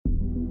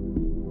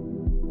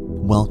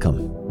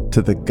Welcome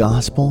to the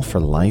Gospel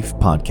for Life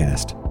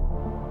podcast.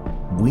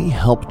 We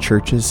help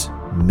churches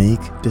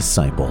make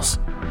disciples.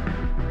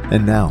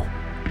 And now,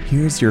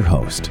 here's your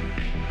host,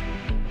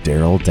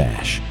 Daryl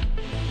Dash.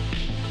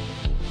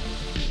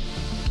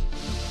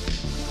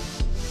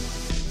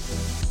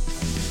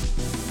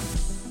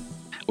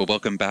 Well,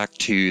 welcome back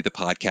to the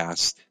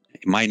podcast.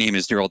 My name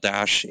is Daryl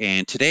Dash,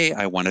 and today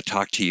I want to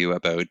talk to you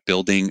about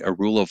building a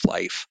rule of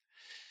life.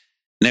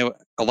 Now,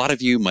 a lot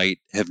of you might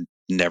have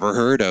never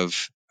heard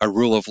of a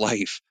rule of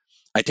life.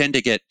 I tend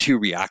to get two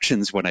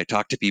reactions when I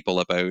talk to people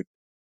about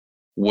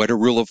what a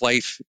rule of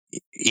life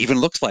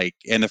even looks like.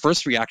 And the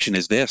first reaction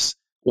is this: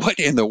 what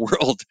in the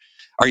world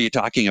are you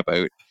talking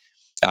about?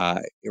 A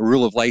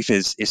rule of life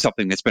is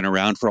something that's been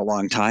around for a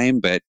long time,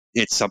 but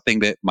it's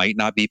something that might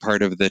not be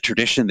part of the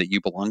tradition that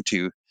you belong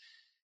to.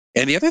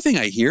 And the other thing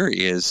I hear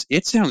is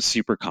it sounds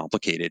super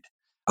complicated.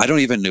 I don't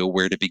even know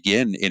where to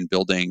begin in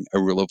building a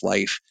rule of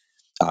life.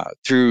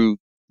 Through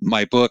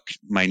my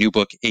new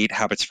book, 8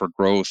 Habits for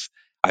Growth,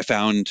 I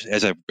found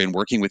as I've been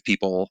working with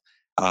people,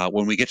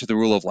 when we get to the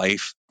rule of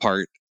life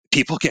part,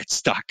 people get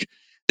stuck.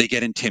 They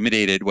get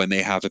intimidated when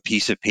they have a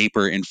piece of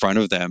paper in front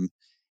of them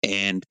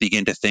and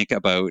begin to think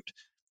about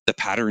the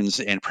patterns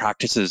and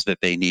practices that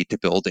they need to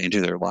build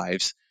into their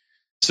lives.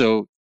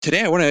 So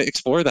today I want to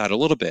explore that a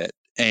little bit.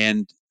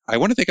 And I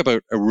want to think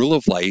about a rule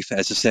of life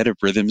as a set of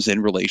rhythms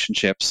and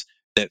relationships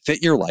that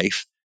fit your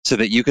life so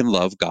that you can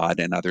love God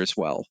and others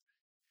well.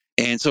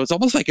 And so it's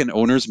almost like an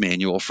owner's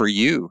manual for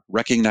you,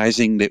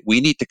 recognizing that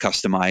we need to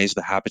customize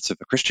the habits of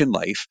a Christian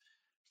life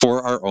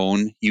for our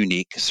own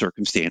unique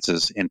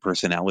circumstances and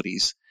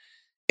personalities.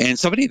 And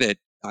somebody that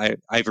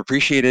I've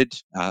appreciated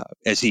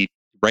as he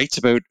writes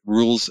about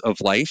rules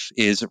of life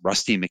is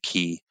Rusty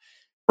McKie.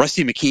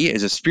 Rusty McKie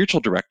is a spiritual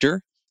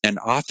director, an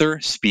author,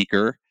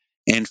 speaker,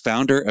 and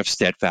founder of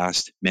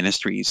Steadfast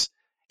Ministries.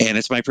 And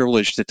it's my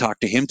privilege to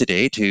talk to him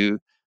today to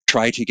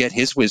try to get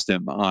his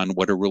wisdom on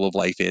what a rule of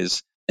life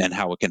is and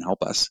how it can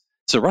help us.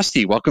 So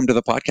Rusty, welcome to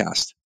the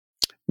podcast.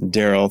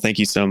 Daryl, thank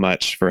you so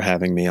much for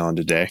having me on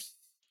today.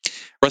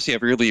 Rusty,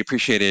 I've really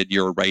appreciated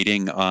your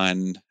writing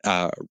on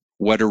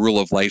what a rule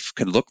of life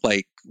can look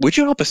like. Would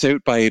you help us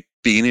out by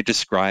beginning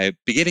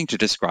to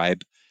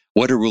describe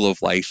what a rule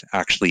of life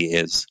actually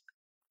is?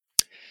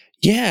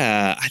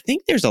 Yeah, I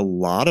think there's a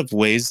lot of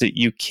ways that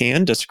you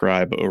can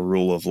describe a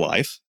rule of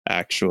life,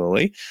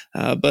 actually.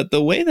 But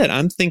the way that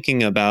I'm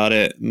thinking about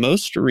it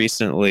most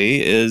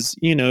recently is,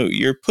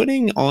 you're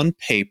putting on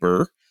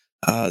paper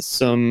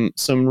some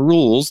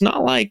rules,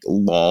 not like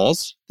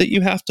laws that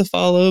you have to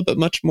follow, but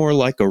much more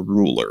like a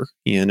ruler.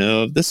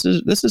 This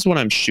is what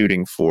I'm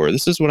shooting for.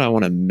 This is what I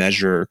want to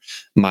measure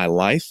my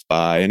life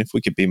by. And if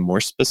we could be more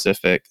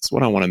specific, it's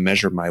what I want to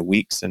measure my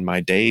weeks and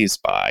my days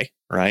by.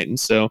 Right. And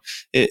so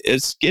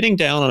it's getting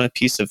down on a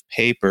piece of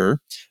paper,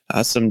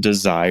 some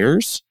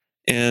desires,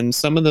 and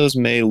some of those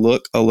may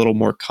look a little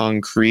more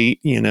concrete.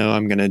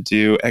 I'm going to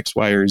do X,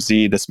 Y, or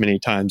Z this many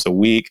times a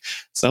week.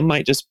 Some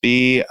might just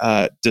be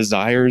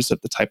desires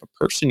of the type of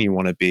person you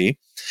want to be.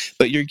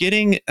 But you're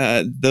getting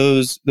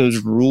those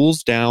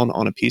rules down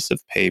on a piece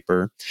of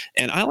paper.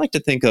 And I like to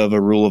think of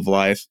a rule of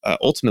life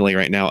ultimately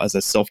right now as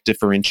a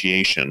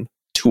self-differentiation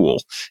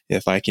tool,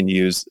 if I can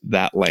use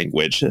that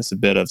language. It's a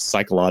bit of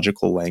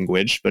psychological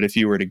language, but if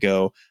you were to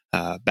go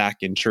back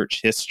in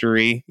church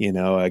history,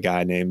 a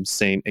guy named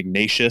Saint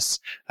Ignatius,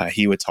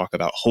 he would talk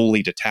about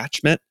holy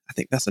detachment. I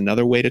think that's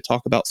another way to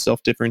talk about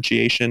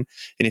self-differentiation.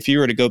 And if you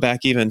were to go back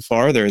even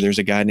farther, there's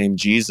a guy named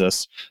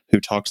Jesus who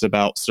talks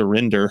about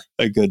surrender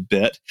a good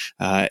bit.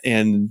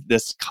 And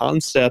this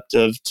concept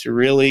of to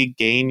really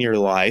gain your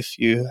life,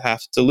 you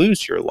have to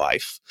lose your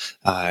life.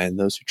 And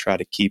those who try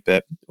to keep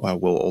it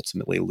will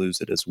ultimately lose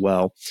it as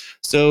well.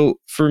 So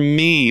for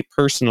me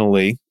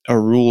personally, a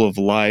rule of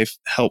life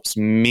helps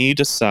me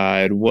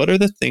decide what are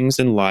the things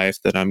in life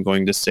that I'm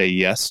going to say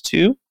yes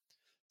to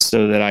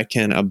so that I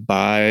can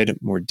abide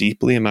more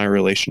deeply in my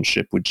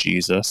relationship with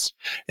Jesus.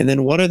 And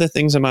then what are the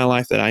things in my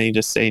life that I need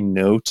to say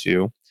no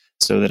to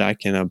so that I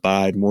can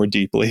abide more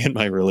deeply in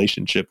my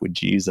relationship with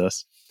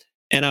Jesus.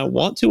 And I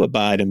want to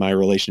abide in my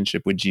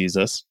relationship with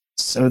Jesus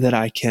so that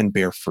I can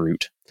bear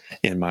fruit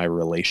in my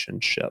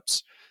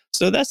relationships.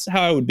 So that's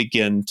how I would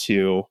begin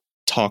to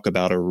talk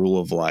about a rule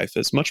of life.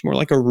 It's much more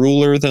like a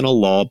ruler than a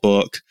law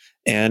book.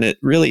 And it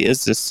really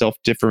is this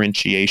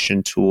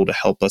self-differentiation tool to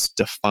help us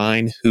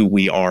define who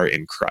we are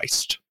in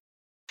Christ.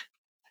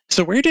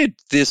 So where did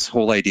this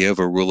whole idea of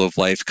a rule of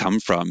life come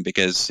from?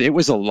 Because it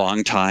was a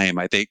long time.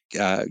 I think,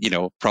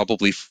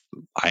 probably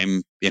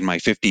I'm in my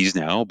 50s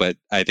now, but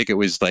I think it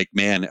was like,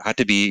 man, it had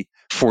to be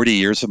 40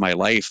 years of my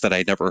life that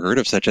I'd never heard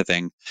of such a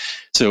thing.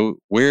 So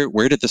where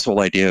did this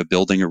whole idea of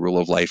building a rule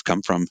of life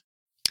come from?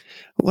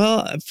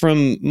 Well,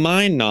 from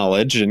my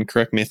knowledge, and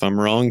correct me if I'm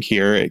wrong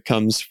here, it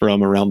comes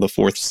from around the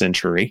 4th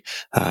century.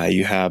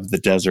 You have the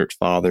desert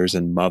fathers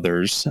and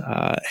mothers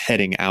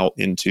heading out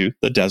into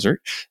the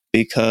desert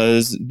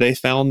because they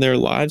found their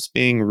lives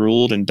being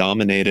ruled and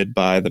dominated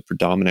by the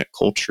predominant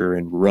culture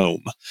in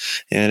Rome.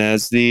 And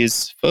as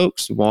these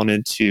folks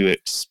wanted to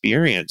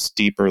experience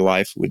deeper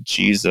life with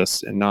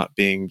Jesus and not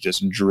being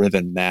just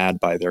driven mad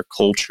by their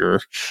culture,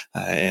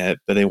 but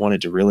they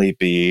wanted to really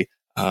be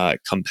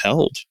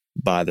compelled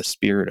by the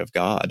Spirit of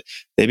God,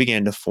 they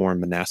began to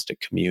form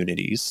monastic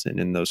communities. And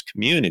in those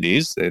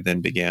communities, they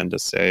then began to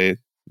say,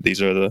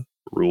 these are the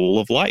rule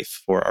of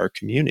life for our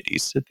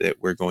communities that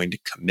we're going to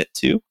commit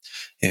to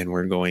and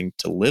we're going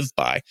to live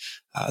by.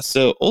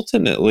 So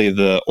ultimately,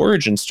 the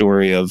origin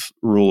story of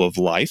rule of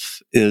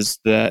life is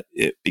that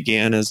it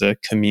began as a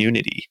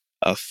community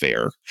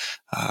affair,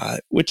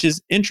 which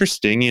is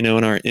interesting. In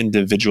our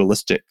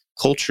individualistic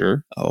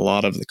culture, a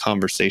lot of the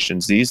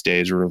conversations these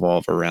days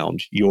revolve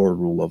around your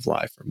rule of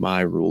life or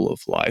my rule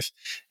of life.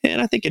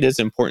 And I think it is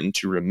important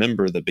to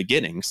remember the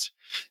beginnings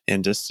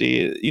and to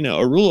see,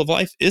 a rule of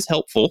life is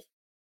helpful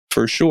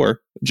for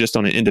sure, just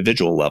on an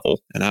individual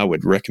level. And I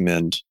would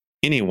recommend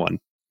anyone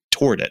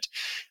toward it.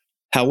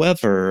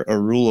 However, a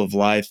rule of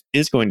life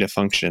is going to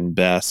function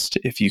best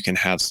if you can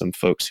have some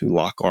folks who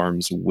lock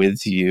arms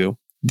with you.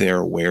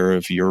 They're aware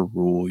of your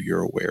rule,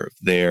 you're aware of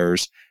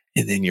theirs,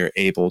 and then you're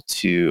able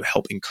to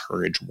help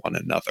encourage one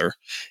another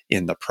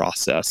in the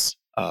process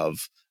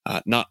of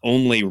not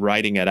only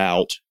writing it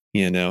out.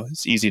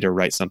 It's easy to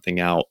write something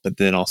out, but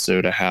then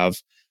also to have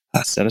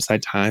set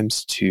aside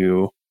times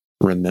to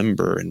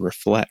remember and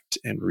reflect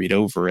and read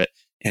over it,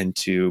 and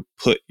to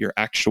put your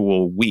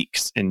actual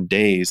weeks and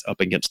days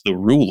up against the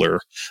ruler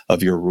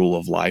of your rule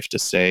of life to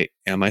say,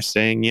 am I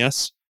saying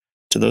yes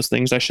to those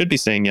things I should be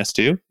saying yes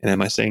to? And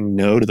am I saying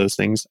no to those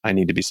things I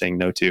need to be saying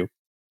no to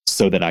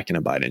so that I can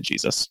abide in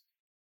Jesus?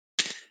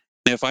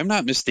 Now, if I'm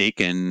not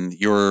mistaken,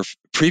 your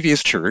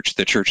previous church,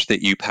 the church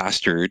that you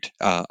pastored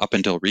up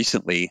until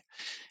recently,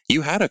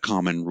 you had a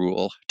common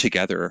rule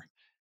together.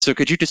 So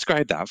could you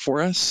describe that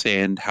for us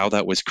and how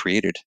that was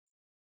created?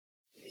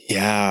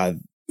 Yeah,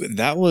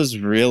 that was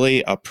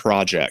really a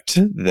project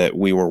that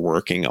we were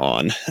working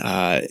on,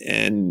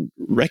 and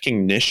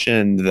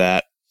recognition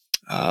that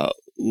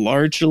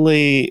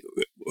largely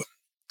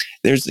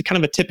there's kind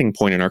of a tipping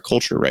point in our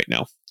culture right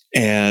now.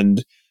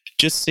 And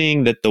just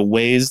seeing that the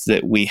ways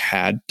that we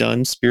had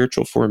done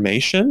spiritual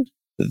formation,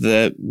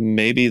 that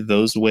maybe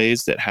those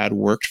ways that had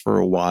worked for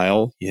a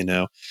while,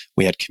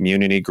 we had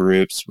community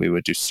groups, we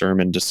would do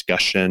sermon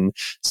discussion.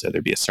 So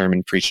there'd be a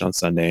sermon preached on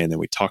Sunday, and then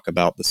we talk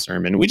about the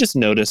sermon. We just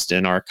noticed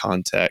in our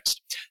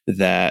context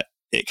that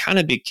it kind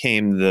of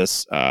became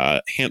this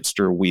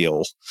hamster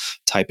wheel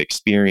type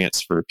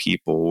experience for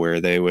people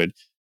where they would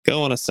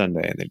go on a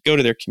Sunday and they'd go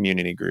to their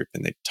community group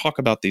and they'd talk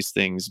about these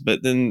things,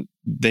 but then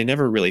they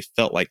never really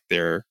felt like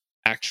their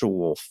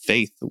actual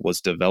faith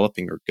was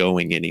developing or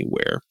going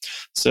anywhere.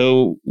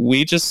 So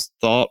we just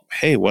thought,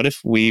 hey, what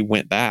if we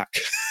went back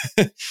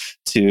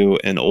to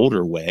an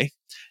older way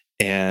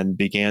and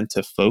began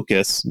to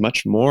focus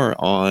much more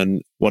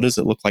on what does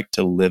it look like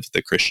to live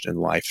the Christian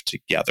life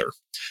together?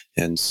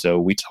 And so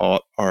we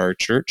taught our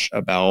church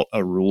about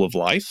a rule of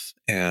life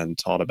and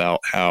taught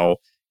about how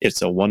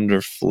it's a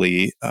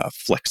wonderfully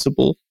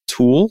flexible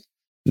tool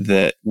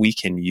that we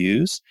can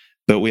use.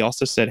 But we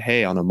also said,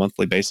 hey, on a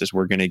monthly basis,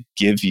 we're going to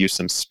give you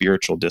some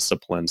spiritual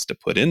disciplines to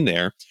put in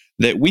there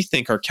that we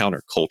think are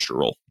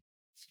countercultural.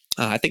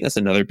 I think that's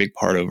another big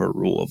part of a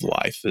rule of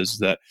life is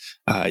that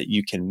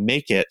you can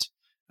make it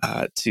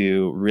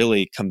to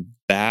really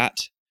combat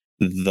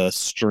the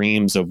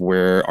streams of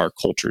where our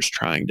culture is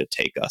trying to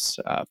take us.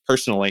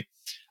 Personally,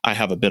 I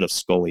have a bit of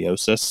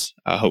scoliosis.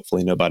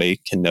 Hopefully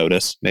nobody can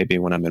notice. Maybe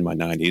when I'm in my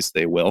 90s,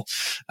 they will.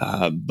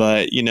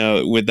 But,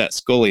 with that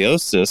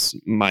scoliosis,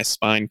 my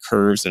spine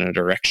curves in a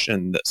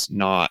direction that's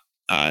not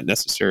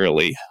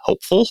necessarily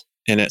helpful,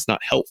 and it's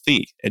not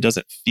healthy. It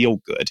doesn't feel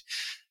good.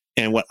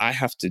 And what I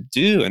have to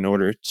do in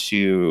order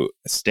to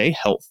stay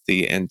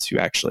healthy and to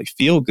actually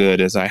feel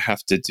good is I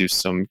have to do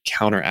some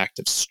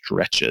counteractive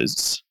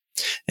stretches.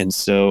 And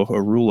so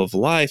a rule of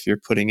life, you're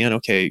putting in,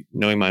 okay,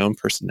 knowing my own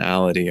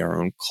personality, our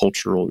own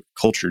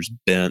culture's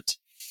bent,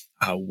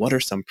 what are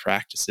some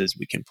practices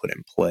we can put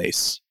in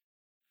place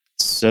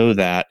so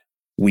that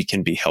we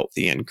can be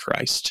healthy in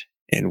Christ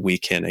and we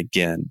can,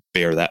 again,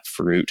 bear that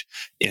fruit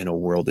in a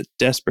world that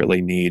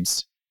desperately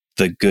needs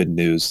the good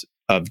news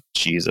of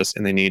Jesus,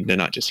 and they need to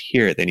not just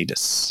hear it, they need to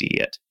see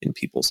it in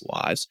people's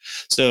lives.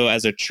 So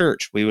as a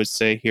church, we would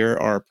say here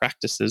are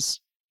practices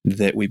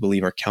that we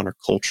believe are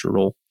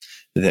countercultural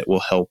that will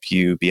help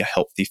you be a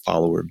healthy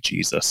follower of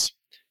Jesus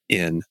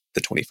in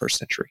the 21st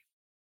century.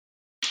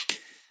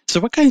 So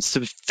what kinds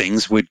of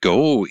things would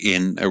go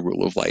in a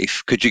rule of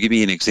life? Could you give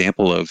me an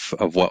example of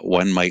what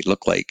one might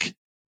look like?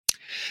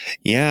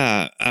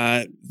 Yeah,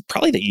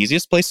 probably the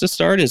easiest place to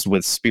start is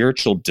with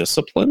spiritual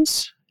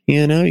disciplines.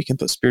 You can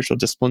put spiritual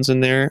disciplines in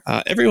there.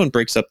 Everyone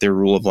breaks up their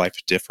rule of life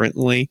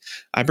differently.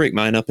 I break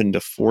mine up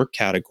into 4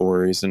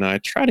 categories, and I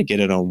try to get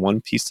it on one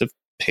piece of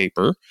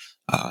paper.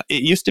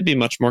 It used to be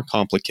much more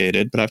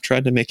complicated, but I've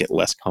tried to make it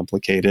less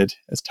complicated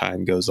as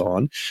time goes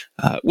on,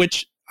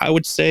 which I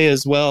would say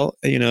as well,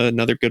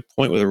 another good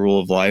point with a rule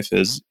of life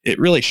is it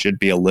really should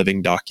be a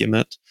living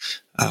document.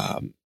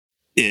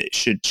 It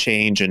should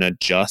change and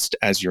adjust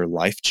as your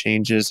life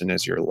changes and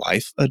as your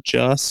life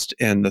adjusts.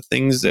 And the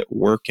things that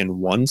work in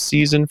one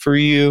season for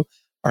you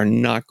are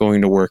not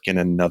going to work in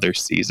another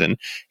season.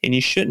 And you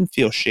shouldn't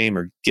feel shame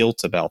or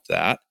guilt about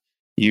that.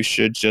 You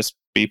should just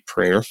be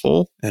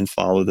prayerful and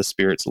follow the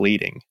Spirit's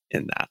leading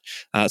in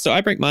that. So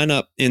I break mine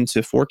up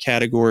into 4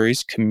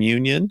 categories: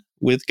 communion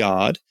with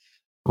God,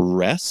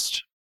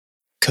 rest,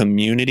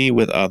 community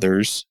with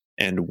others,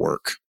 and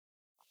work.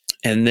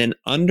 And then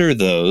under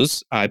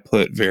those, I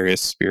put various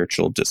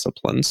spiritual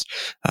disciplines.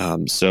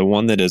 So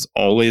one that is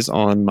always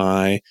on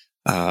my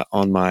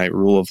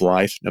rule of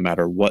life, no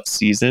matter what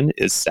season,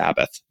 is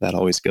Sabbath. That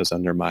always goes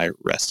under my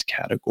rest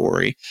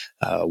category.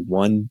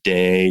 1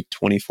 day,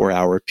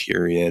 24-hour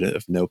period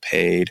of no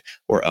paid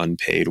or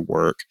unpaid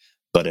work,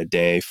 but a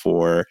day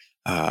for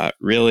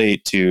really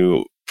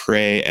to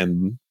pray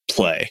and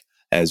play,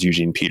 as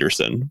Eugene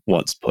Peterson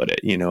once put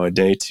it, a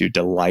day to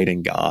delight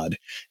in God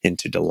and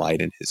to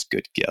delight in his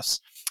good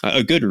gifts.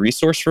 A good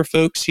resource for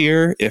folks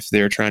here, if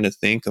they're trying to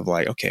think of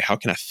okay, how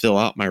can I fill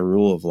out my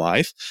rule of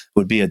life,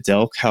 would be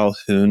Adele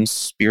Calhoun's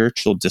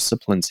Spiritual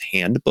Disciplines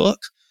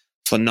Handbook.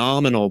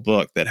 Phenomenal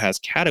book that has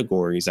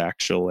categories,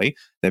 actually,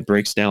 that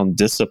breaks down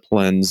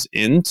disciplines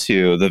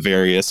into the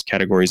various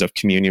categories of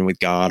communion with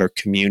God or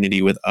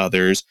community with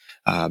others,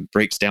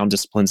 breaks down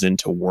disciplines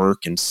into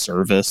work and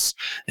service.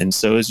 And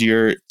so as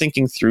you're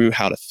thinking through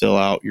how to fill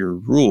out your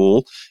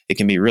rule, it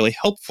can be really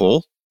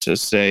helpful to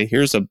say,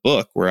 here's a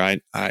book where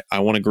I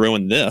want to grow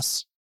in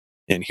this,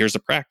 and here's a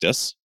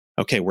practice.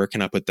 Okay, where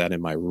can I put that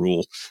in my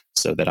rule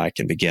so that I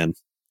can begin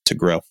to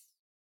grow?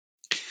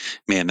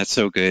 Man, that's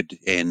so good.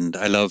 And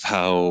I love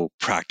how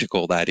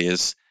practical that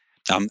is.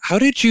 How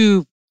did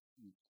you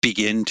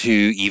begin to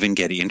even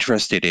get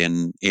interested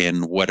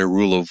in what a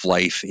rule of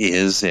life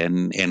is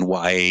and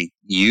why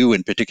you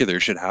in particular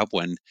should have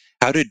one?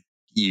 How did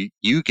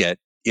you get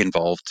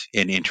involved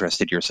and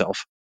interested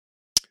yourself?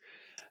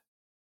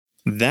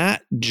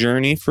 That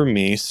journey for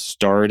me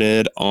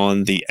started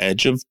on the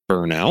edge of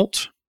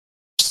burnout.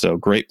 So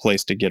great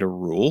place to get a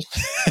rule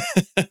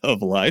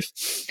of life.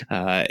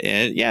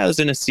 And yeah, I was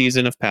in a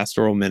season of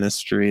pastoral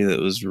ministry that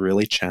was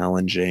really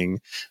challenging.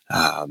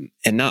 And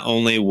not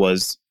only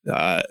was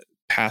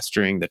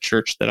pastoring the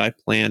church that I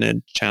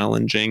planted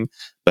challenging,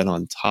 but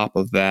on top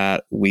of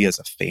that, we as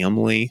a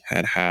family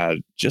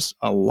had just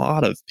a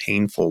lot of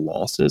painful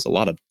losses, a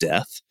lot of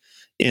death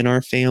in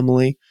our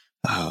family.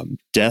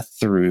 Death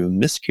through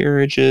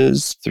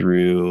miscarriages,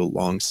 through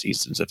long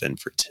seasons of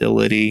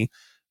infertility,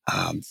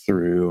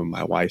 through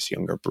my wife's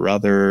younger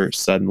brother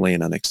suddenly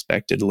and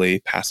unexpectedly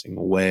passing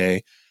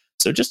away.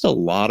 So just a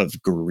lot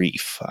of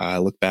grief. I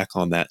look back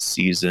on that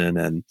season,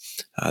 and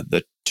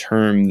the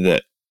term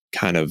that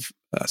kind of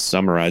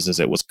summarizes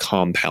it was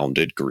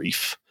compounded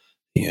grief,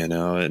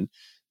 and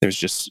there's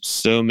just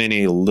so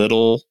many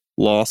little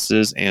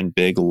losses and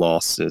big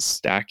losses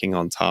stacking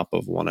on top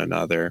of one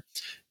another,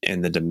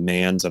 and the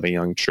demands of a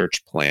young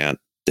church plant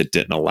that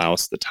didn't allow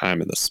us the time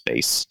and the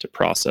space to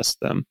process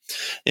them.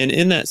 And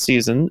in that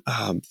season,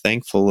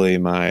 thankfully,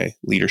 my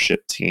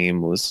leadership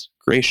team was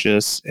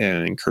gracious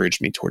and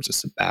encouraged me towards a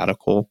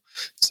sabbatical.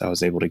 So I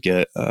was able to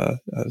get a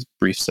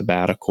brief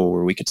sabbatical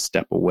where we could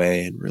step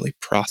away and really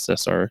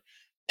process our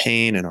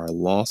pain and our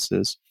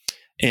losses.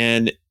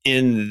 And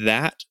in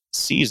that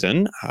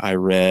season, I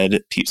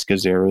read Pete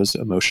Scazzero's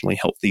Emotionally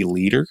Healthy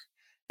Leader.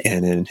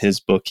 And in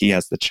his book, he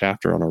has the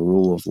chapter on a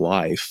rule of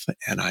life.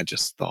 And I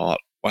just thought,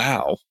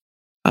 wow,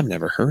 I've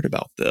never heard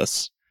about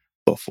this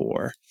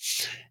before.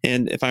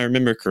 And if I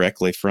remember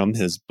correctly from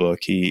his book,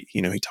 he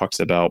talks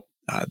about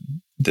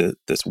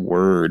this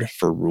word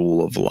for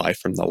rule of life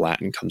from the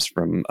Latin comes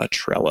from a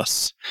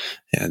trellis,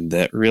 and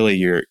that really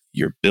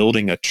you're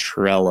building a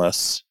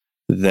trellis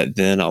that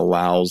then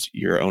allows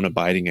your own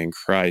abiding in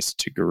Christ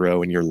to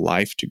grow and your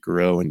life to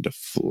grow and to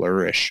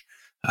flourish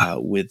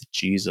with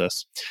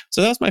Jesus.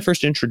 So that was my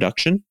first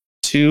introduction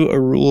to a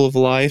rule of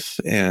life,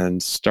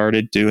 and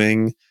started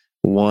doing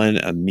one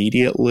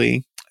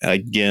immediately.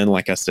 Again,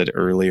 like I said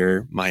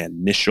earlier, my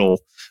initial,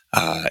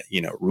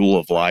 rule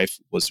of life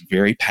was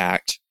very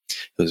packed.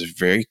 It was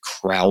very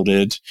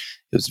crowded.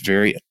 It was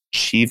very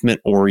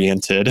achievement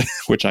oriented,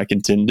 which I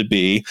can tend to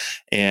be.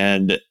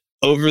 And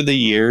over the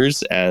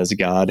years, as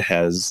God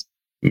has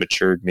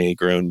matured me,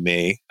 grown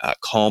me,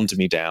 calmed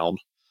me down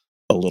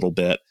a little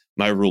bit,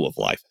 my rule of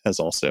life has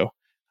also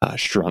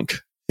shrunk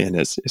and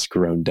has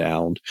grown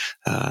down.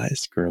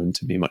 It's grown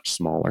to be much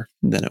smaller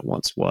than it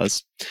once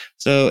was.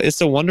 So it's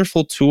a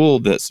wonderful tool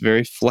that's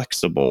very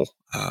flexible.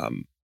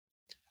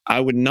 I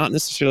would not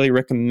necessarily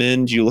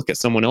recommend you look at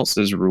someone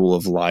else's rule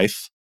of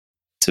life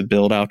to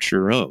build out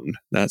your own.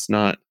 That's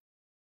not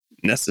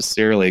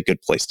necessarily a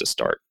good place to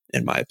start,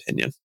 in my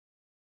opinion.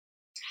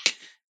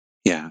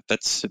 Yeah,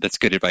 that's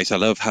good advice. I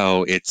love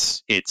how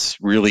it's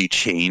really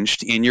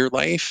changed in your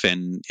life,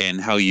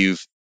 and how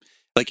you've,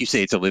 like you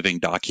say, it's a living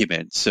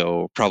document.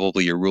 So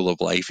probably your rule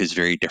of life is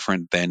very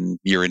different than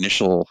your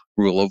initial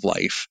rule of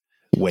life.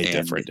 Way And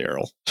different,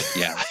 Daryl.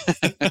 yeah.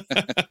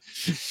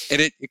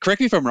 And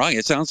correct me if I'm wrong.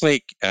 It sounds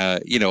like,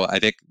 I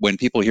think when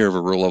people hear of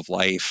a rule of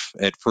life,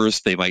 at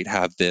first they might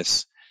have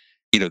this,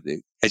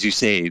 as you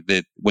say,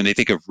 that when they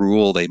think of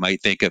rule, they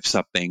might think of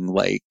something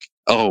like,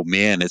 oh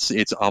man,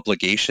 it's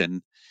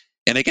obligation.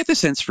 And I get the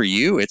sense for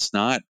you, it's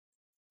not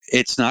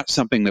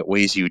something that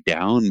weighs you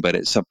down, but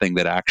it's something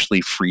that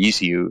actually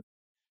frees you.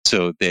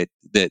 So that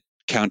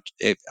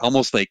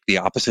almost like the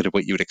opposite of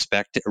what you would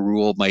expect. A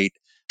rule might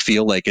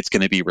feel like it's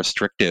going to be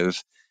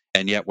restrictive,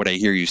 and yet what I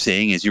hear you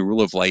saying is your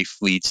rule of life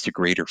leads to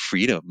greater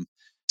freedom.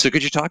 So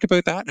could you talk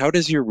about that? How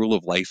does your rule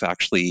of life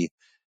actually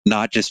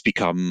not just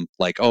become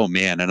like, oh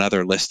man,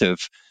 another list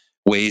of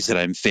ways that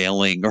I'm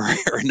failing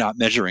or not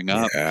measuring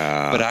up, but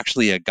Yeah.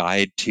 actually a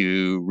guide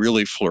to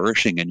really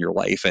flourishing in your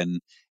life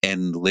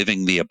and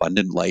living the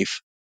abundant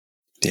life?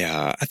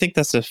 Yeah, I think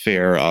that's a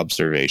fair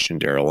observation,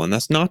 Daryl. And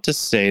that's not to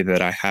say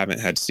that I haven't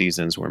had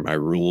seasons where my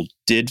rule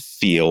did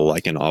feel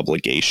like an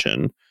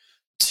obligation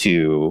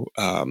to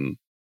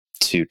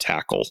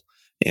tackle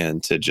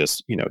and to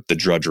just, the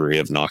drudgery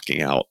of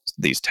knocking out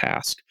these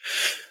tasks.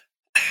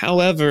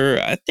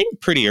 However, I think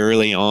pretty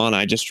early on,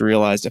 I just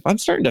realized if I'm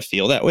starting to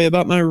feel that way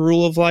about my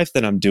rule of life,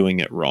 then I'm doing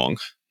it wrong.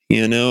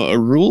 A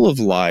rule of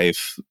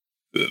life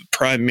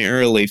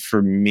primarily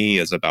for me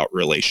is about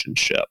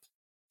relationship.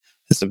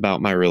 It's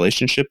about my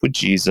relationship with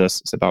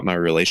Jesus. It's about my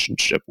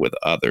relationship with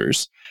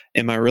others.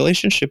 And my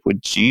relationship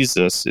with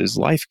Jesus is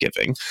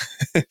life-giving.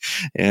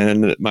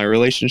 And my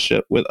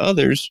relationship with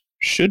others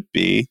should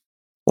be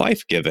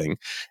life-giving.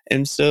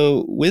 And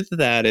so with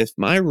that, if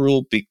my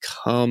rule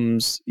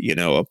becomes,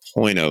 a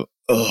point of,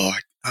 oh,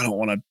 I don't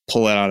want to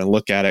pull it out and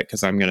look at it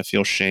because I'm going to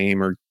feel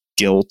shame or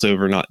guilt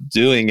over not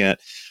doing it,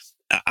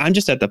 I'm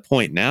just at the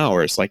point now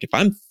where it's like, if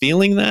I'm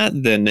feeling that,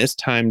 then it's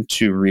time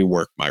to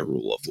rework my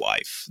rule of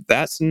life.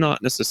 That's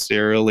not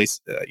necessarily,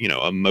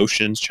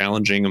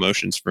 challenging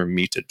emotions for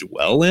me to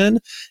dwell in.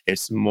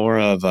 It's more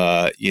of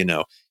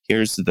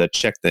here's the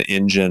check the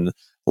engine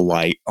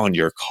light on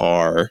your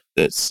car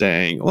that's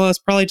saying, well, it's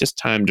probably just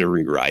time to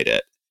rewrite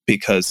it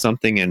because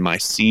something in my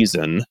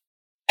season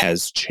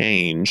has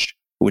changed,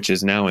 which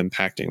is now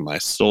impacting my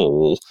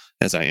soul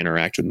as I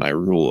interact with my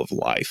rule of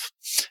life.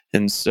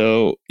 And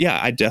so,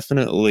 yeah, I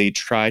definitely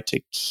try to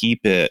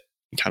keep it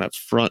kind of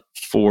front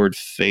forward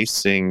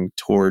facing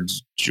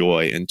towards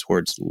joy and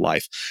towards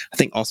life. I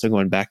think also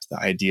going back to the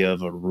idea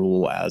of a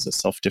rule as a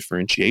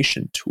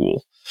self-differentiation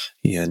tool,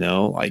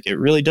 like it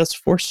really does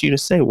force you to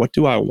say, what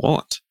do I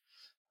want?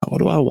 What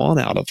do I want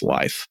out of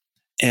life?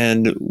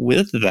 And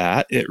with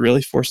that, it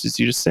really forces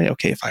you to say,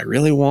 okay, if I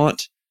really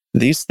want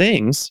these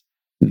things,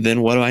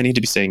 then what do I need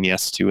to be saying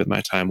yes to with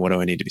my time? What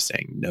do I need to be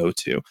saying no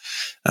to?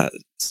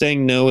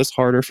 Saying no is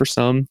harder for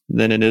some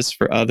than it is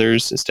for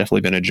others. It's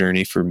definitely been a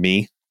journey for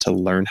me to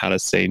learn how to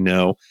say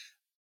no.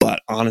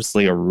 But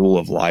honestly, a rule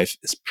of life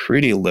is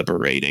pretty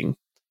liberating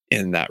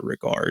in that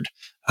regard.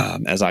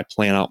 As I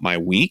plan out my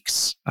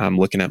weeks, I'm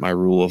looking at my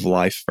rule of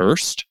life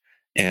first,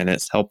 and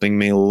it's helping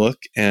me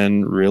look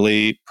and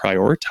really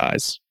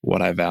prioritize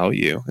what I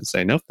value and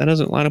say, nope, that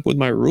doesn't line up with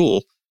my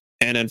rule.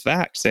 And in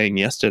fact, saying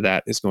yes to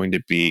that is going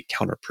to be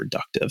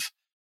counterproductive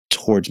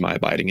towards my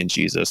abiding in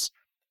Jesus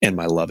and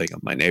my loving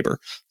of my neighbor.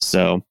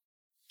 So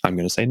I'm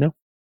going to say no.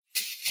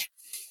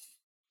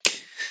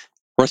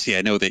 Rusty,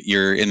 I know that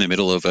you're in the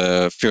middle of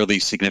a fairly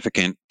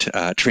significant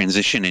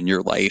transition in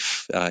your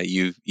life.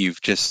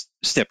 You've just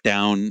stepped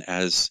down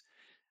as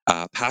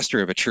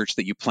pastor of a church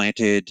that you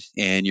planted,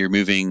 and you're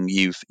moving.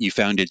 You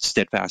founded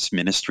Steadfast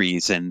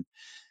Ministries, and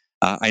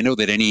I know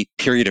that any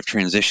period of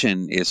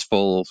transition is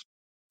full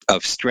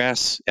of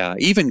stress.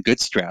 Even good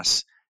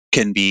stress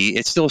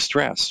it's still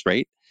stress,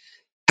 right?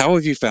 How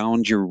have you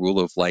found your rule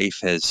of life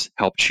has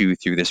helped you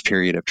through this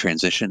period of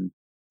transition?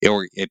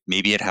 Or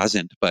maybe it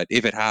hasn't, but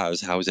if it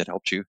has, how has it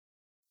helped you?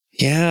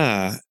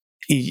 Yeah,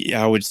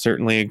 I would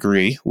certainly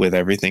agree with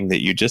everything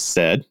that you just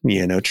said.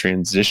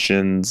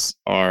 Transitions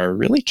are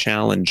really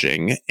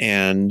challenging.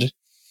 And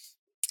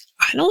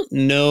I don't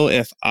know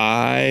if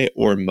I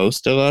or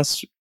most of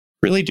us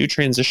really do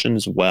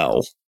transitions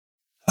well.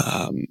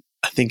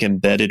 I think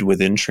embedded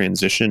within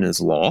transition is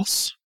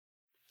loss.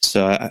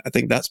 So I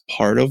think that's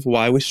part of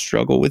why we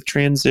struggle with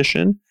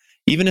transition.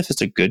 Even if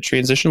it's a good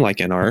transition,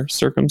 like in our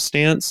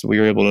circumstance, we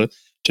were able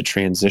to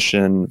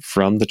transition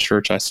from the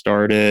church I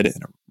started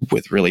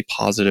with really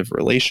positive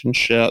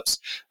relationships.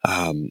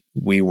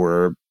 We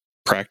were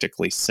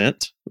practically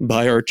sent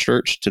by our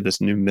church to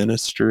this new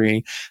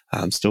ministry.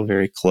 I'm still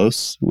very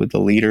close with the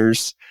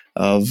leaders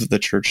of the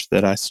church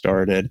that I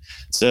started.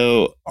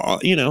 So,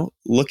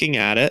 looking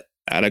at it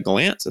at a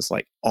glance, it's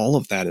like all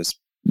of that is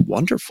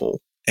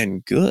wonderful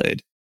and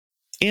good.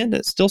 And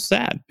it's still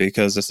sad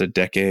because it's a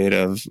decade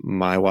of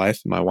my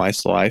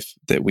wife's life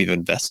that we've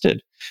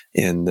invested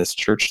in this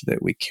church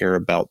that we care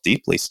about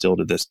deeply still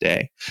to this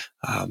day.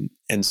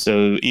 And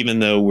so even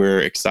though we're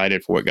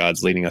excited for what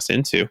God's leading us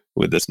into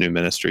with this new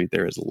ministry,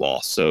 there is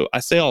loss. So I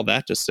say all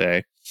that to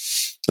say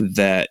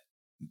that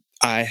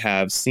I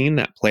have seen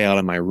that play out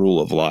in my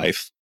rule of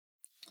life,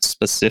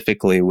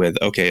 specifically with,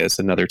 okay, it's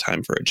another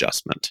time for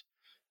adjustment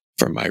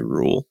from my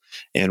rule.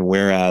 And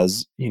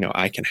whereas,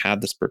 I can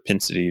have this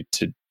propensity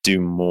to do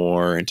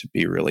more and to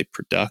be really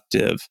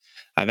productive,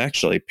 I've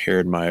actually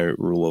pared my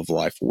rule of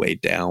life way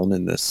down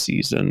in this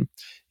season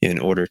in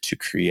order to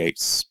create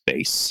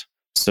space.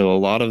 So a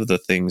lot of the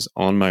things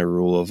on my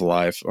rule of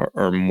life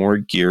are more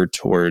geared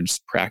towards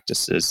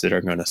practices that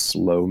are going to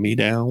slow me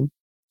down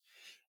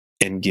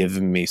and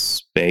give me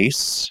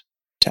space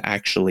to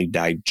actually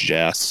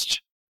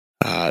digest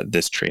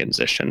this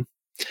transition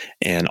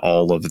and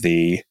all of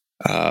the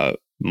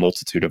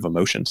multitude of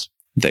emotions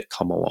that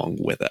come along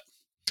with it.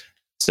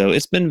 So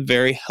it's been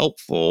very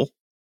helpful,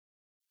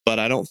 but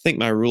I don't think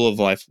my rule of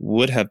life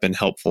would have been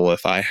helpful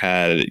if I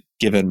had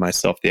given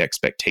myself the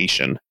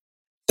expectation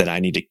that I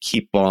need to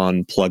keep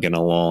on plugging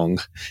along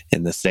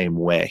in the same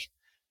way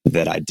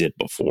that I did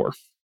before.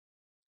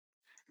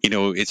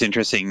 It's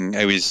interesting.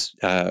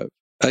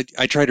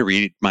 I try to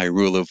read my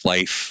rule of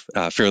life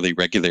fairly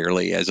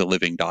regularly as a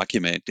living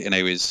document, and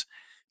I was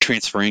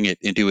transferring it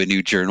into a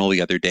new journal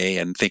the other day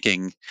and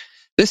thinking,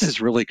 this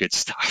is really good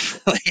stuff.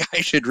 Like,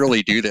 I should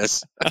really do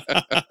this.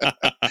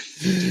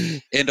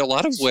 And a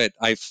lot of what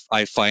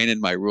I find in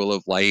my rule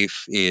of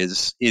life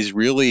is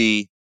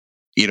really,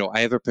 I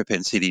have a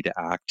propensity to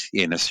act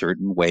in a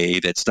certain way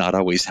that's not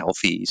always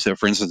healthy. So,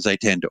 for instance, I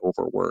tend to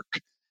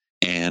overwork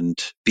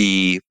and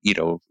be,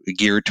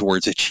 geared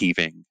towards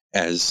achieving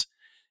and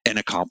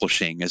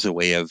accomplishing as a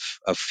way of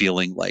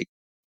feeling like,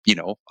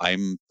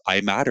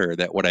 I matter,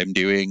 that what I'm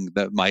doing,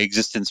 that my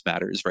existence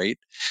matters, right?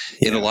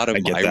 Yeah, and a lot of I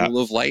get my that. rule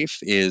of life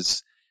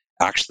is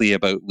actually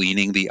about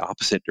leaning the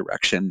opposite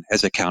direction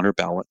as a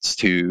counterbalance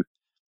to,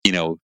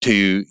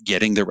 to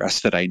getting the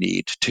rest that I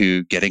need,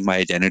 to getting my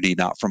identity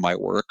not from my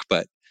work,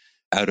 but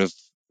out of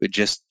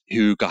just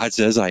who God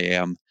says I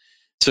am.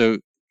 So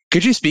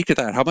could you speak to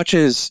that? How much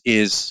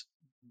is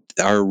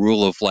our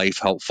rule of life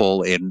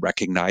helpful in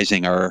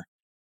recognizing our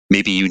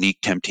maybe unique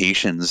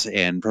temptations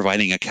and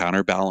providing a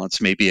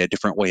counterbalance, maybe a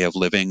different way of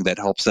living that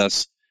helps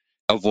us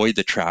avoid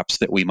the traps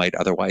that we might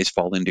otherwise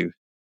fall into?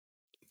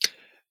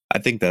 I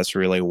think that's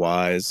really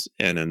wise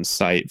and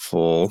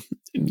insightful.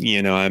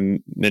 I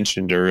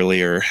mentioned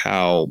earlier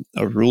how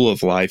a rule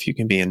of life, you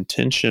can be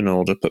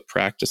intentional to put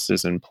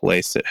practices in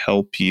place that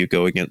help you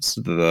go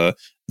against the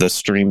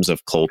streams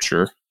of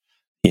culture.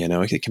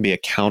 It can be a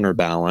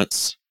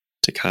counterbalance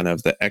to kind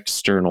of the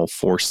external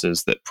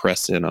forces that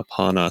press in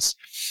upon us.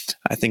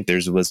 I think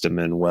there's wisdom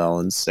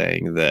in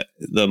saying that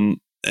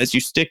as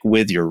you stick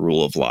with your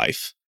rule of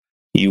life,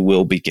 you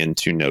will begin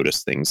to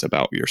notice things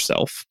about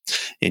yourself,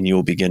 and you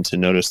will begin to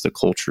notice the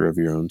culture of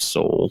your own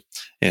soul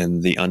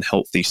and the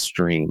unhealthy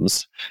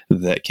streams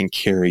that can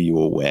carry you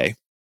away.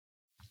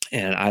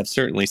 And I've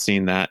certainly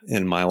seen that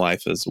in my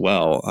life as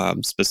well.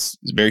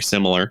 Very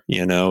similar,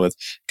 with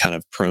kind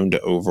of prone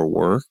to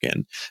overwork.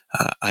 And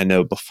I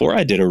know before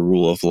I did a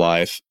rule of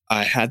life,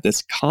 I had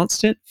this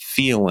constant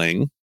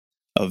feeling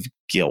of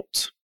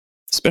guilt,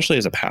 especially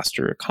as a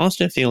pastor, a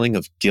constant feeling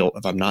of guilt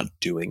if I'm not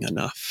doing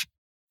enough.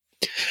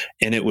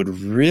 And it would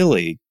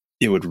really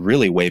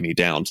weigh me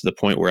down to the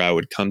point where I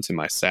would come to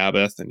my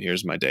Sabbath and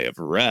here's my day of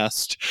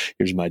rest.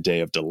 Here's my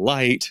day of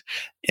delight.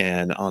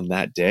 And on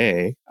that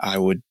day, I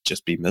would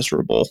just be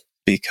miserable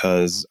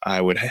because I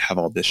would have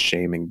all this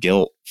shame and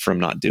guilt from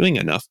not doing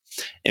enough.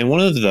 And one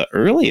of the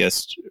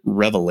earliest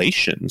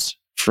revelations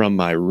from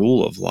my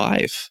rule of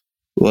life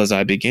was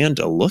I began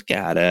to look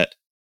at it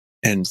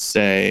and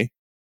say,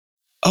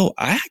 oh,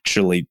 I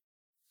actually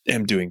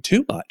am doing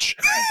too much.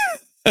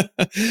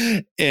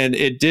 And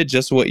it did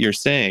just what you're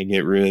saying. It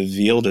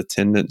revealed a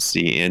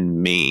tendency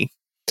in me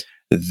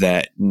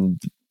that,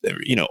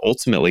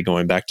 ultimately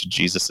going back to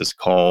Jesus's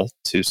call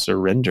to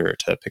surrender,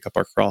 to pick up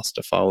our cross,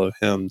 to follow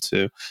him,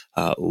 to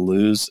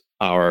lose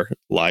our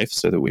life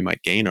so that we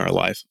might gain our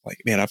life.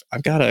 Like, man,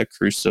 I've got to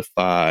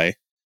crucify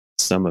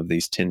some of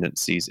these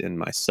tendencies in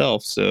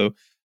myself. So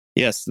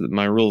yes,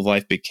 my rule of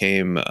life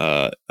became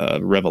a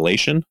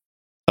revelation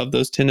of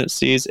those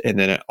tendencies. And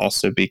then it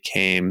also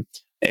became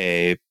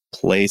a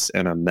place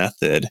and a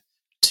method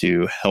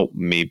to help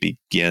me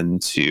begin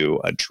to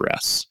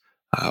address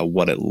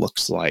what it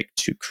looks like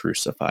to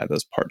crucify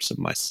those parts of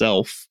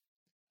myself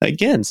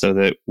again, so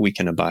that we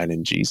can abide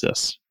in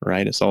Jesus,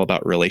 right? It's all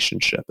about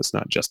relationship. It's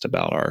not just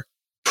about our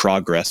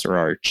progress or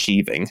our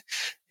achieving.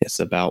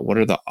 It's about what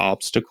are the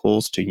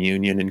obstacles to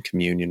union and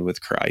communion with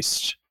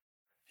Christ,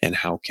 and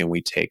how can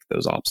we take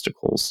those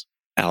obstacles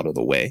out of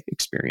the way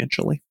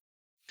experientially.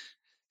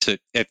 So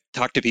I've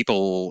talked to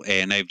people,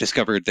 and I've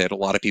discovered that a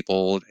lot of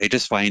people, they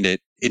just find it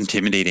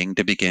intimidating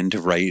to begin to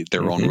write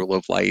their own rule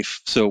of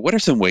life. So what are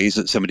some ways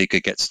that somebody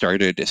could get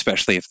started,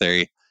 especially if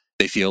they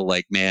feel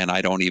like, man,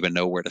 I don't even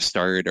know where to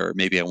start, or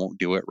maybe I won't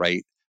do it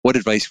right? What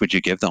advice would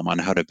you give them on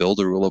how to build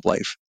a rule of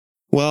life?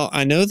 Well,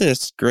 I know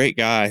this great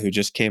guy who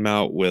just came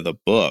out with a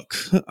book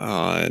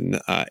on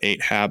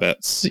 8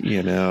 habits,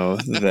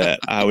 that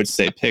I would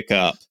say pick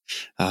up.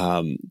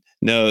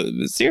 No,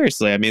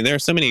 seriously. I mean, there are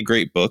so many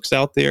great books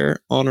out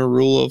there on a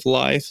rule of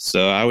life.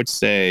 So I would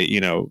say,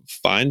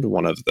 find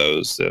one of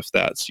those if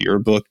that's your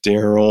book,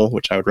 Daryl,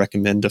 which I would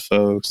recommend to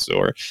folks,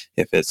 or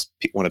if it's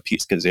one of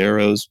Pete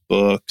Scazzero's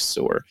books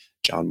or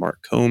John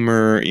Mark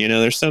Comer.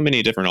 There's so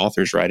many different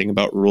authors writing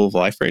about rule of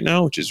life right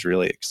now, which is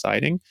really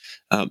exciting.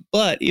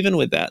 But even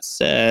with that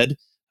said,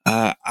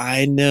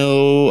 I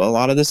know a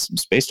lot of this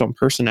is based on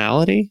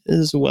personality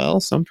as well.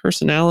 Some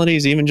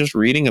personalities, even just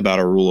reading about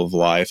a rule of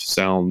life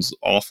sounds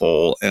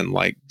awful and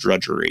like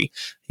drudgery,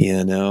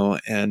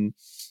 and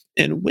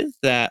with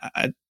that,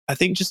 I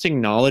think just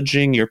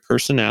acknowledging your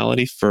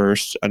personality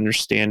first,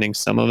 understanding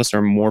some of us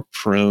are more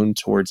prone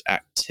towards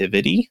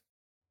activity,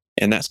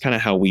 and that's kind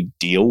of how we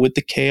deal with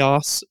the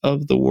chaos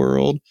of the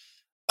world.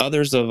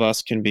 Others of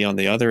us can be on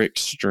the other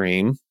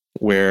extreme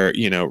where,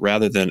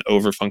 rather than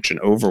overfunction,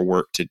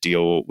 overwork to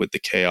deal with the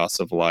chaos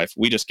of life,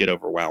 we just get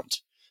overwhelmed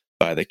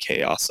by the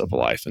chaos of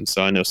life. And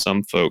so I know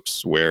some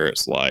folks where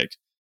it's like,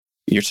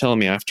 you're telling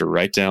me I have to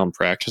write down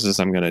practices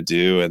I'm going to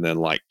do and then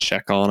like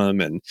check on them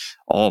and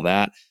all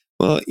that.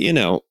 Well,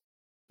 no,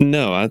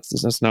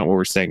 that's not what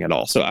we're saying at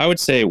all. So I would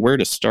say where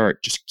to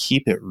start, just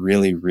keep it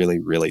really, really,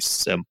 really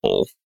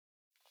simple.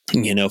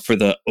 For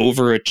the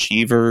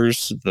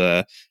overachievers,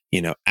 the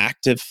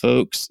active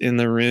folks in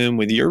the room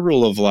with your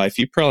rule of life,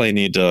 you probably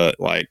need to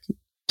like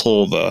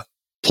pull the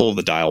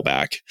dial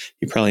back.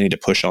 You probably need to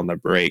push on the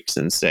brakes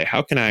and say,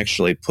 how can I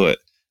actually put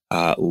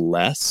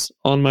less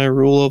on my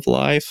rule of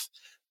life,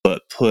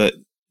 but put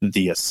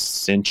the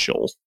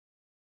essential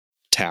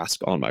task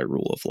on my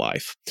rule of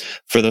life?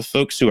 For the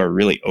folks who are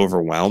really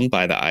overwhelmed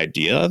by the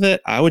idea of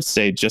it, I would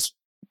say just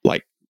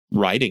like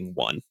writing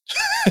one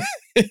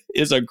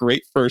is a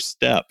great first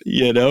step,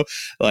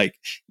 like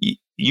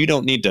you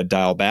don't need to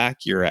dial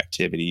back your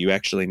activity. You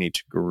actually need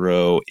to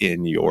grow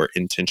in your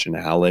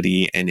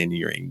intentionality and in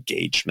your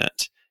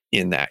engagement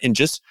in that. And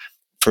just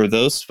for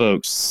those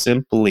folks,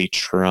 simply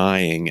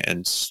trying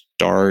and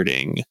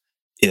starting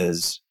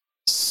is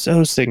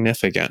so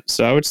significant.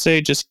 So I would say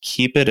just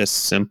keep it as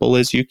simple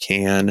as you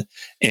can.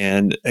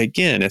 And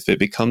again, if it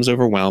becomes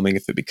overwhelming,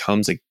 if it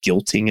becomes a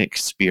guilting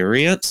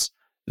experience,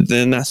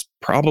 then that's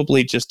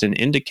probably just an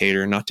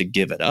indicator not to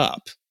give it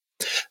up,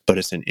 but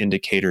it's an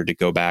indicator to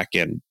go back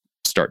and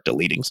start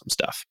deleting some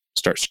stuff,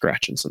 start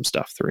scratching some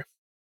stuff through.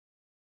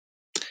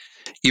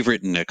 You've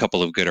written a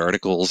couple of good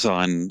articles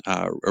on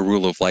a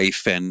rule of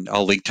life, and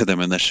I'll link to them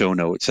in the show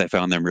notes. I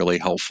found them really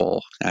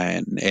helpful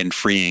and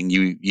freeing.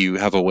 You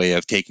have a way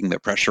of taking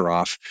the pressure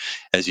off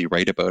as you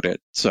write about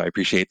it. So I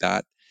appreciate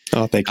that.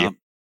 Oh, thank you.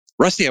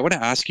 Rusty, I want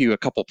to ask you a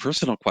couple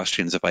personal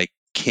questions if I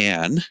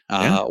can.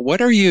 Yeah.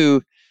 What are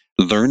you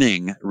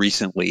learning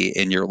recently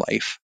in your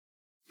life?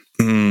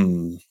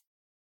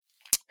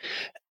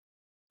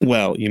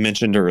 Well, you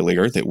mentioned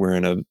earlier that we're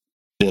in a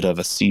bit of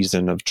a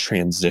season of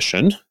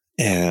transition.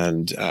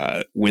 And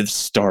with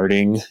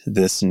starting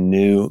this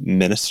new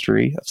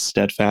ministry of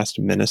Steadfast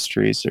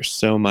Ministries, there's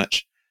so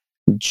much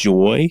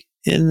joy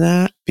in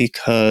that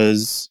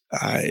because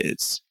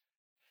it's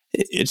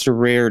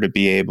rare to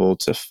be able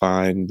to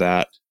find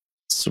that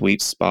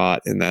sweet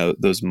spot in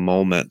those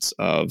moments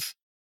of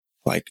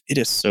like, it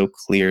is so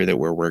clear that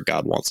we're where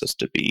God wants us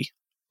to be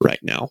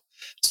right now.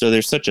 So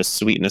there's such a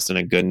sweetness and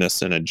a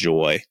goodness and a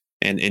joy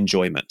and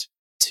enjoyment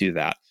to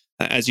that.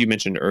 As you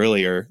mentioned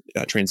earlier,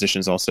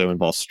 transitions also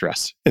involve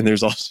stress. And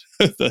there's also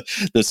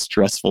the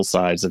stressful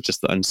sides of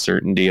just the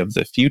uncertainty of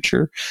the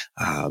future,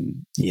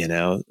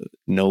 no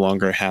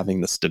longer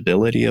having the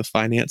stability of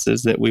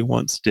finances that we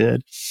once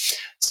did.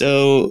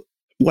 So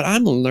what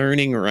I'm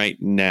learning right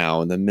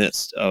now in the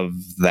midst of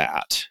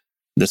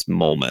this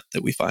moment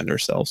that we find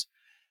ourselves,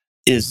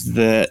 is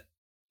that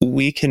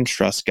we can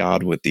trust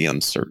God with the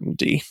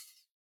uncertainty.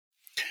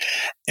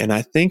 And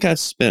I think I've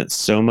spent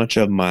so much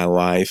of my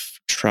life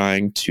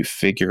trying to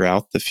figure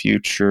out the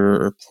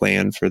future or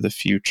plan for the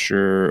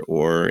future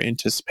or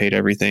anticipate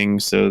everything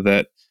so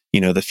that,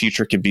 the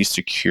future can be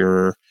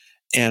secure.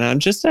 And I'm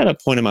just at a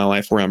point in my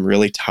life where I'm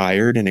really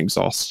tired and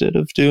exhausted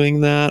of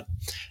doing that.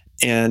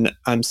 And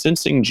I'm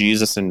sensing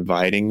Jesus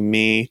inviting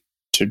me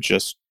to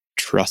just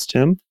trust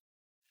him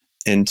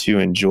and to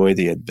enjoy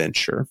the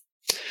adventure.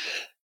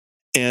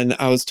 And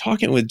I was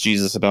talking with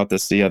Jesus about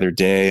this the other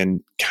day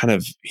and kind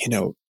of,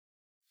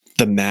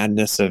 the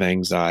madness of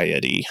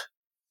anxiety,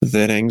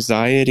 that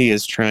anxiety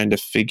is trying to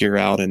figure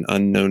out an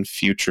unknown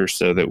future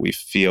so that we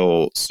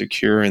feel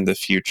secure in the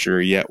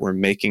future, yet we're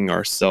making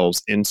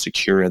ourselves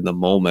insecure in the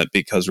moment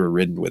because we're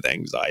ridden with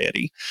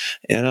anxiety.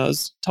 And I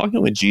was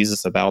talking with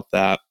Jesus about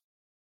that,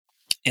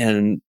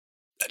 and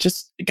I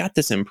just got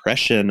this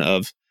impression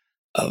of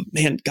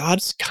man,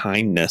 God's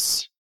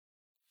kindness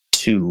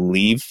to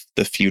leave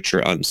the future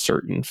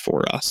uncertain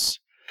for us.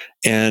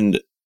 And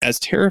as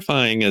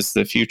terrifying as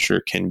the future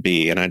can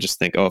be, and I just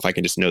think, if I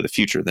can just know the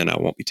future, then I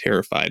won't be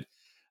terrified.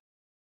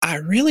 I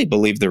really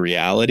believe the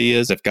reality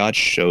is if God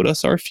showed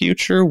us our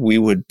future, we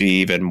would be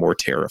even more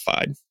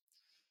terrified.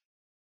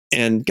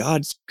 And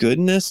God's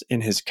goodness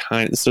and his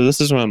kindness. So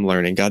this is what I'm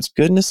learning. God's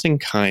goodness and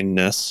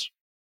kindness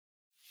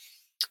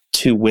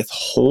to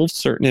withhold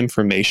certain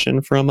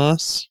information from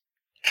us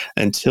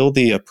until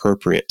the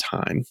appropriate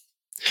time.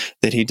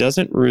 That he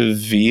doesn't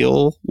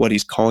reveal what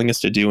he's calling us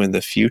to do in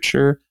the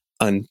future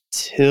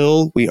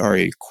until we are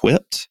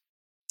equipped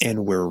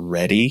and we're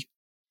ready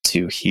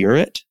to hear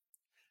it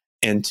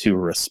and to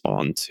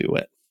respond to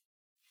it.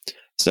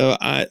 So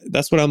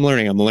that's what I'm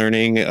learning. I'm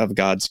learning of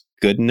God's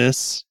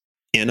goodness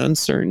in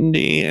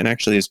uncertainty, and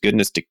actually his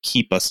goodness to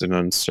keep us in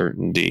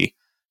uncertainty,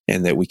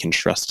 and that we can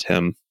trust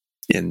him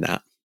in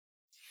that.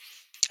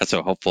 That's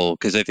so helpful,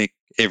 because I think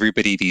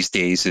everybody these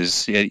days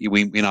is,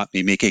 we may not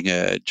be making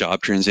a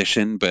job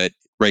transition, but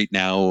right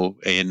now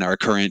in our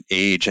current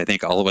age, I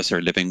think all of us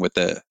are living with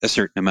a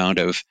certain amount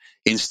of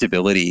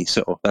instability.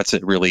 So that's a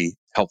really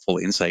helpful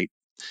insight.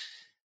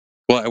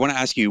 Well, I want to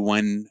ask you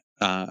one.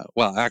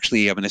 Well,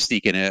 actually, I'm going to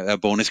sneak in a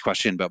bonus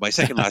question, but my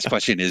second last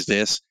question is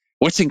this: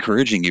 what's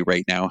encouraging you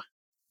right now?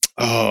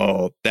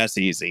 Oh, that's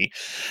easy.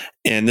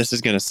 And this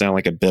is going to sound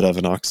like a bit of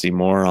an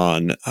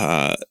oxymoron.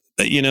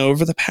 But,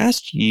 over the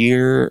past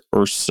year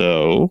or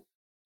so,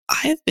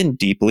 I have been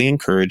deeply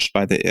encouraged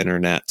by the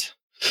internet.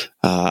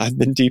 I've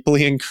been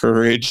deeply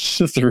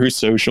encouraged through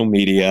social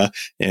media,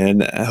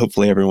 and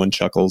hopefully everyone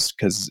chuckles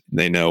because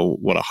they know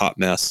what a hot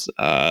mess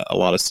a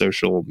lot of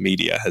social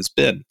media has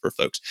been for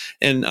folks.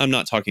 And I'm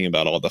not talking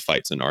about all the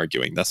fights and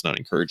arguing. That's not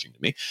encouraging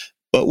to me.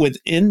 But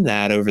within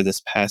that, over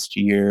this past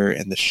year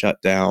and the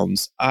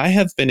shutdowns, I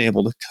have been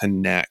able to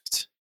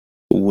connect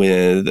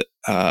with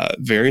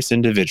various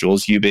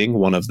individuals, you being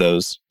one of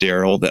those,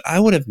 Daryl, that I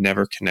would have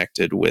never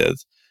connected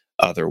with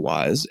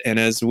otherwise. And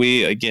as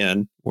we're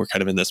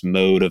kind of in this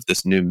mode of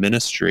this new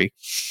ministry,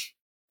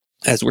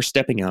 as we're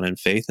stepping out in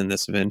faith in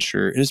this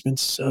venture, it has been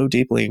so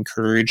deeply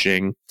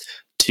encouraging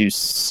to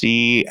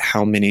see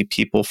how many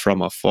people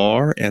from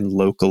afar and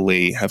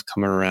locally have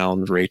come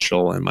around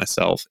Rachel and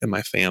myself and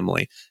my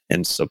family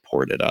and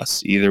supported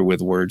us, either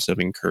with words of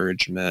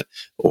encouragement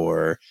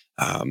or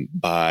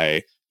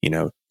by,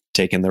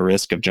 taking the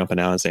risk of jumping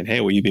out and saying,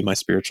 hey, will you be my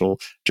spiritual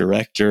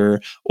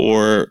director?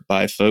 Or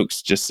by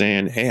folks just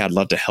saying, hey, I'd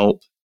love to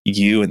help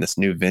you in this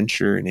new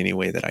venture in any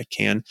way that I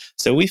can.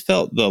 So we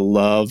felt the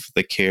love,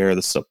 the care,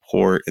 the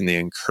support, and the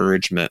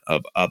encouragement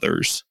of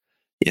others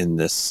in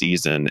this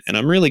season. And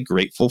I'm really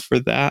grateful for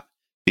that,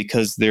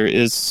 because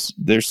there's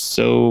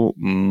so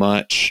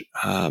much,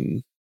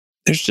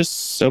 there's just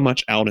so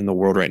much out in the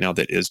world right now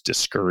that is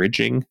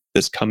discouraging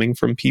that's coming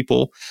from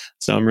people.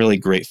 So I'm really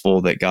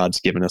grateful that God's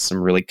given us some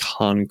really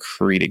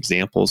concrete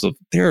examples of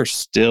there are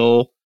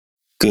still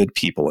good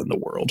people in the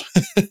world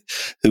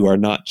who are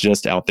not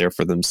just out there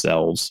for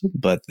themselves,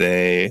 but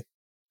they're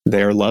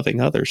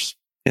loving others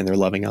and they're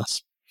loving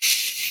us.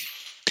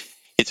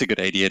 It's a good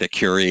idea to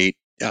curate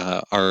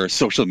our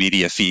social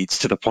media feeds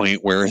to the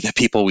point where the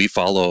people we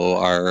follow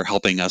are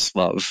helping us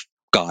love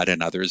God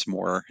and others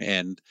more.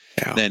 And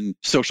then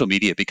social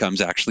media becomes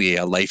actually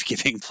a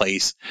life-giving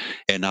place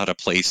and not a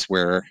place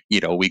where,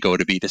 we go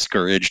to be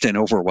discouraged and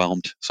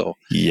overwhelmed. So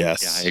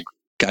yes, yeah,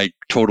 I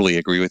totally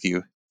agree with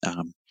you.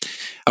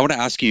 I want to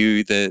ask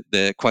you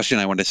the question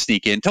I want to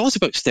sneak in. Tell us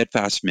about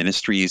Steadfast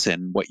Ministries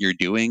and what you're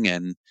doing,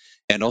 and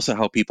also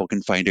how people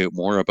can find out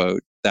more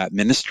about that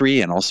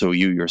ministry and also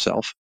you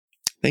yourself.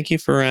 Thank you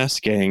for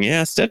asking.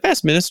 Yeah,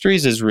 Steadfast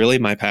Ministries is really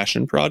my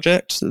passion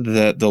project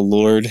that the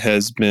Lord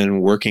has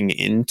been working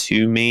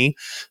into me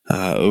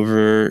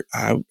over,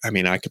 I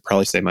could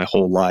probably say my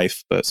whole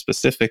life, but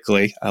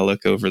specifically, I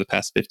look over the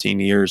past 15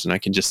 years and I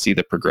can just see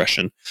the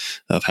progression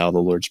of how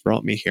the Lord's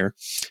brought me here.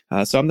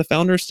 So I'm the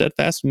founder of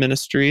Steadfast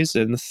Ministries,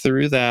 and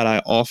through that, I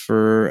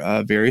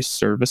offer various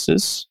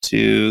services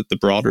to the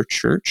broader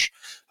church.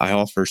 I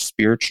offer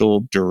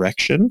spiritual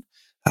direction,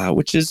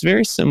 which is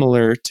very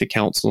similar to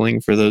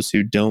counseling for those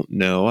who don't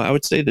know. I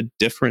would say the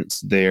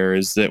difference there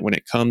is that when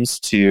it comes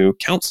to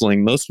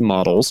counseling, most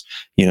models,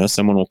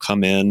 someone will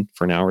come in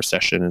for an hour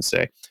session and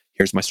say,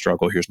 here's my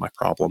struggle, here's my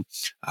problem.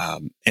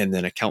 And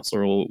then a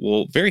counselor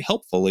will very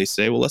helpfully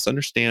say, well, let's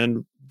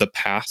understand the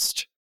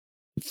past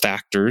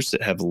factors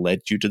that have led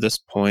you to this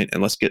point,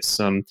 and let's get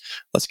some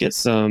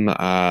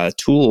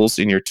tools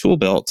in your tool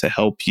belt to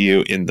help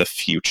you in the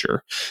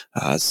future.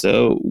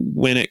 So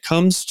when it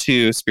comes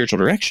to spiritual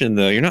direction,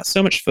 though, you're not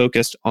so much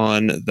focused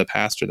on the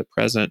past or the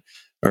present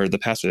or the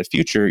past or the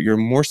future. You're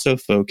more so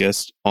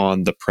focused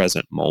on the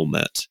present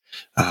moment.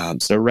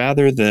 So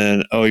rather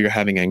than, you're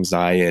having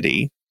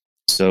anxiety,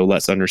 so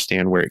let's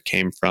understand where it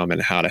came from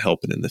and how to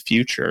help it in the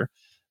future.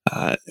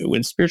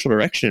 When spiritual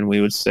direction,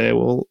 we would say,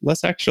 well,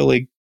 let's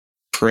actually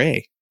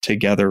pray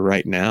together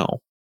right now,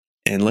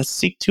 and let's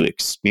seek to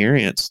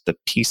experience the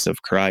peace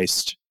of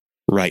Christ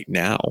right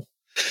now.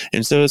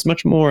 And so it's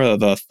much more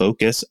of a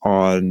focus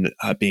on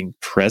being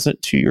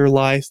present to your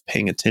life,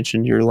 paying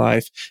attention to your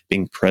life,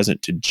 being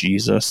present to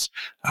Jesus,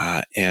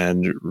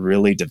 and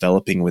really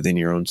developing within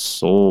your own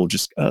soul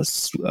just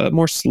a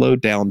more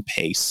slowed down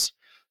pace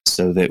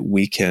so that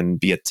we can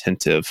be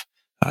attentive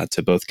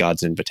to both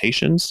God's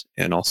invitations,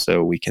 and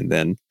also we can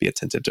then be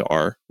attentive to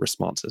our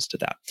responses to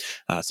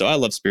that. So I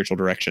love spiritual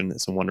direction.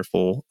 It's a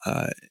wonderful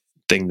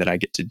thing that I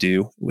get to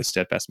do with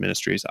Steadfast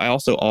Ministries. I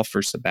also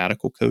offer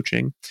sabbatical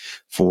coaching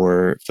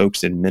for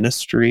folks in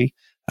ministry,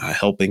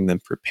 helping them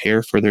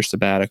prepare for their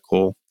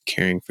sabbatical,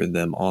 caring for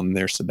them on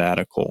their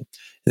sabbatical,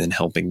 and then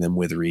helping them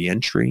with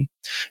reentry.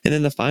 And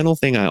then the final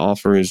thing I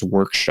offer is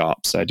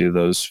workshops. I do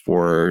those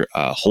for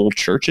whole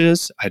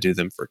churches. I do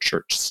them for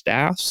church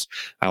staffs.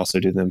 I also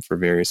do them for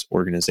various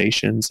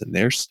organizations and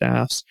their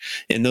staffs.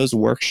 And those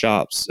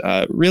workshops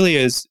really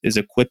is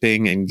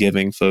equipping and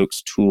giving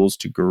folks tools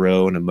to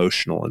grow in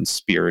emotional and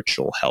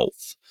spiritual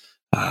health.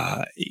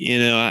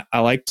 I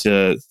like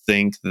to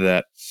think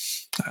that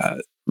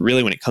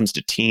really when it comes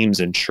to teams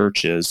and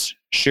churches,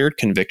 shared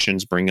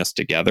convictions bring us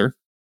together.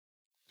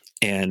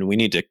 And we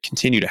need to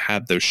continue to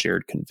have those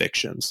shared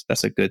convictions.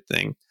 That's a good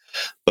thing.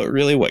 But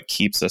really what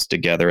keeps us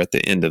together at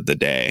the end of the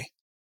day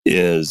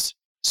is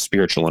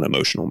spiritual and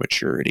emotional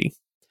maturity.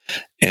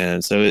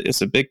 And so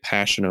it's a big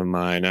passion of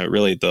mine.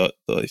 Really, if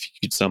you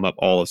could sum up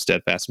all of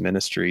Steadfast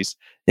Ministries,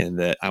 in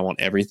that I want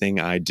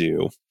everything I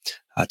do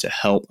to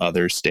help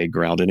others stay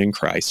grounded in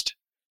Christ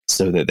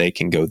so that they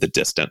can go the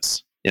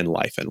distance in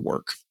life and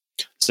work.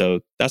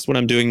 So that's what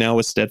I'm doing now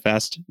with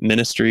Steadfast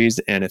Ministries.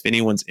 And if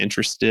anyone's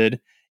interested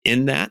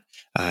in that,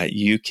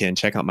 you can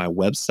check out my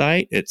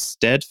website. It's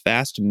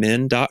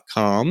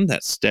steadfastmin.com.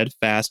 That's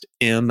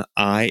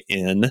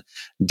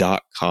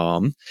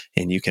steadfastmin.com.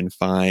 And you can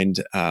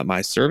find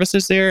my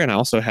services there. And I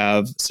also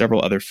have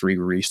several other free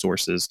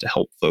resources to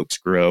help folks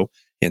grow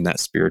in that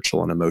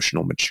spiritual and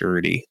emotional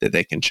maturity that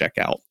they can check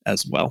out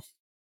as well.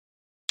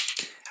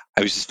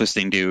 I was just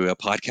listening to a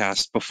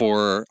podcast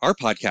before our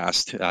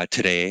podcast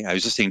today. I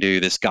was listening to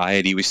this guy,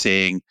 and he was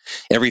saying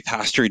every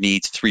pastor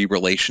needs 3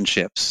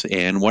 relationships.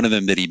 And one of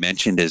them that he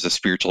mentioned is a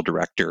spiritual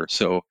director.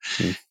 So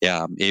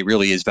yeah, it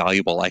really is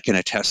valuable. I can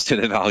attest to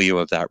the value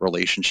of that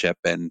relationship.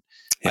 And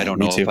I don't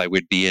know if I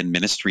would be in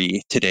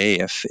ministry today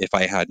if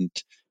I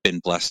hadn't been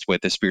blessed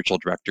with a spiritual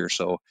director.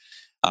 So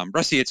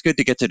Rusty, it's good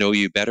to get to know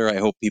you better. I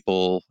hope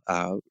people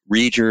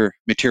read your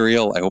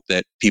material. I hope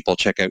that people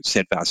check out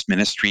Steadfast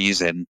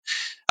Ministries. And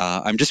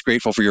I'm just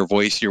grateful for your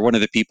voice. You're one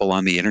of the people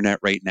on the internet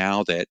right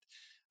now that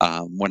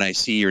when I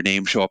see your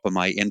name show up in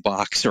my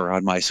inbox or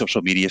on my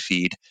social media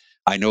feed,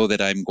 I know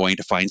that I'm going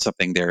to find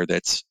something there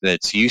that's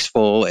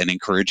useful and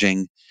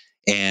encouraging,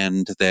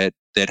 and that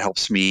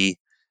helps me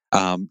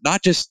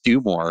not just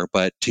do more,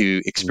 but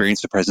to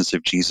experience the presence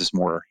of Jesus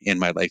more in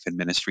my life and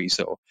ministry.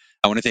 So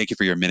I want to thank you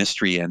for your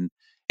ministry and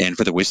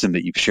for the wisdom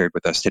that you've shared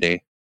with us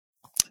today.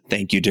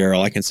 Thank you,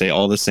 Daryl. I can say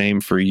all the same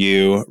for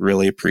you.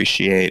 Really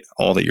appreciate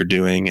all that you're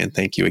doing. And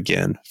thank you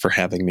again for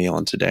having me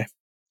on today.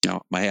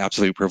 No, my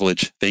absolute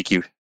privilege. Thank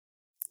you.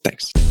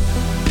 Thanks.